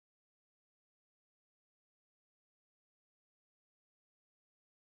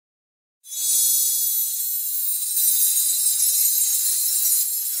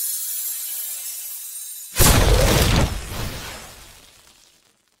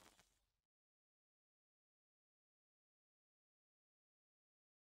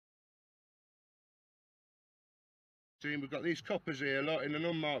We've got these coppers here, lot in an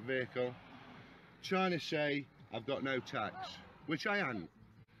unmarked vehicle, trying to say I've got no tax, which I haven't.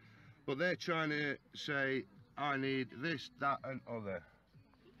 But they're trying to say I need this, that and other.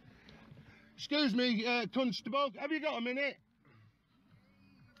 Excuse me, constable, have you got a minute?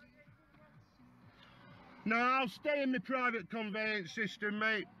 No, I'll stay in my private conveyance system,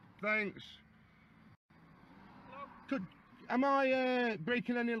 mate. Thanks. Am I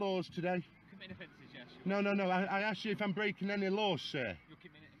breaking any laws today? Committing offences, yes. No. I asked you if I'm breaking any laws, sir. You're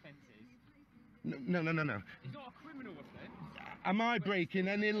committing offences. No. It's not a criminal offence. Am I breaking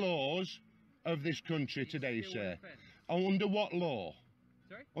any laws of this country today, sir? Under what law?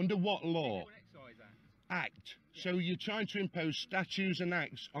 Sorry? Under what law? Excise Act. Act. Yeah. So you're trying to impose statutes and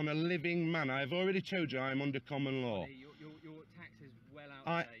acts on a living man. I've already told you I'm under common law. Your tax is well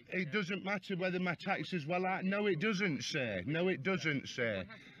out of date. It doesn't matter whether my tax is well out. No, it doesn't, sir. No, it doesn't, sir.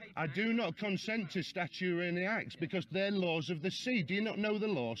 I do not consent to statutory and acts because they're laws of the sea. Do you not know the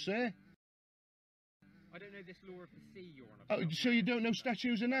law, sir? I don't know this law of the sea you're on about. Oh, so you don't know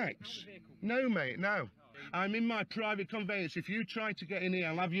statutes and acts? No, mate, no. I'm in my private conveyance. If you try to get in here,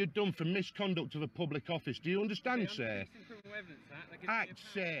 I'll have you done for misconduct of a public office. Do you understand, sir? Act,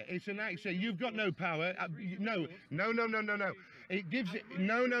 sir. It's an act, sir. You've got no power. No. It gives it.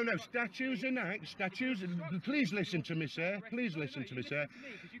 No. Statutes and acts. Statutes. Please listen to me, sir. Please listen to me, sir.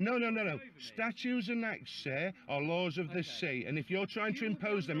 No. Statutes and acts, sir, are laws of the sea. And if you're trying to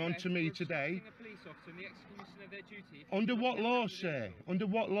impose them onto me today. Under what law, sir? Under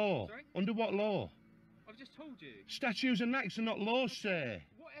what law? Under what law? I've just told you. Statutes and acts are not laws, sir.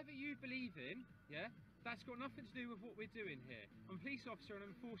 Whatever you believe in, yeah, that's got nothing to do with what we're doing here. I'm a police officer and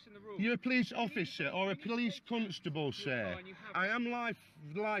I'm enforcing the rules. You're a police officer or a police constable, sir? I am live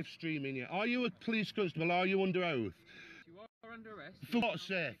streaming you. Are you a police constable? Are you under oath? You are under arrest. For what,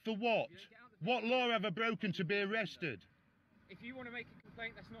 sir? For what? What law have I broken to be arrested? If you want to make a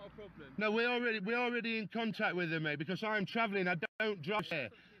complaint, that's not a problem. No, we're already in contact with them, mate, because I'm travelling. I don't drive, sir.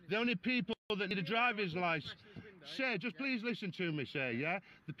 The only people that need a driver's license, sir, just please listen to me, sir, yeah?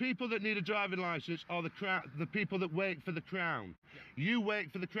 The people that need a driving license are the people that work for the Crown. Yeah. You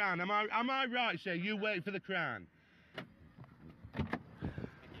work for the Crown. Am I right, sir? You work for the Crown.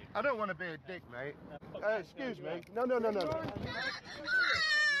 I don't want to be a dick, mate. Excuse me. No. Get the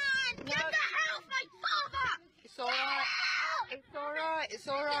hell off my father! It's alright. It's alright. It's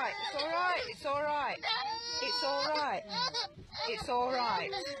alright. It's alright. It's alright. It's alright. It's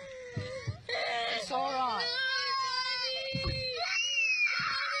alright. It's alright.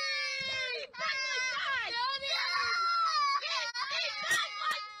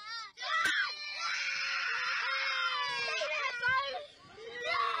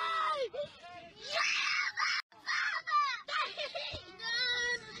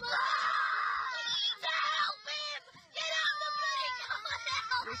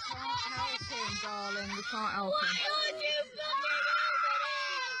 We can't help him, darling. We can't help him.